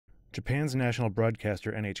Japan's national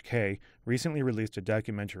broadcaster NHK recently released a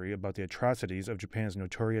documentary about the atrocities of Japan's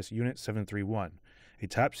notorious Unit 731, a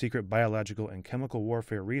top-secret biological and chemical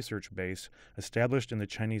warfare research base established in the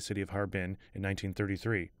Chinese city of Harbin in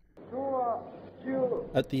 1933.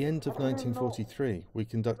 At the end of 1943, we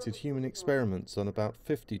conducted human experiments on about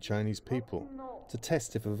 50 Chinese people to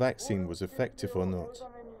test if a vaccine was effective or not.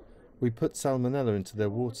 We put salmonella into their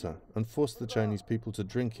water and forced the Chinese people to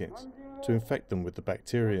drink it, to infect them with the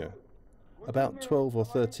bacteria. About 12 or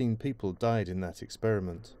 13 people died in that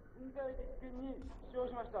experiment.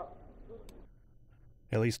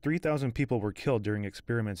 At least 3,000 people were killed during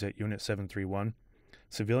experiments at Unit 731.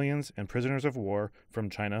 Civilians and prisoners of war from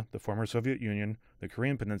China, the former Soviet Union, the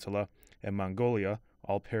Korean Peninsula, and Mongolia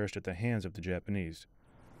all perished at the hands of the Japanese.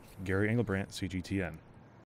 Gary Engelbrandt, CGTN.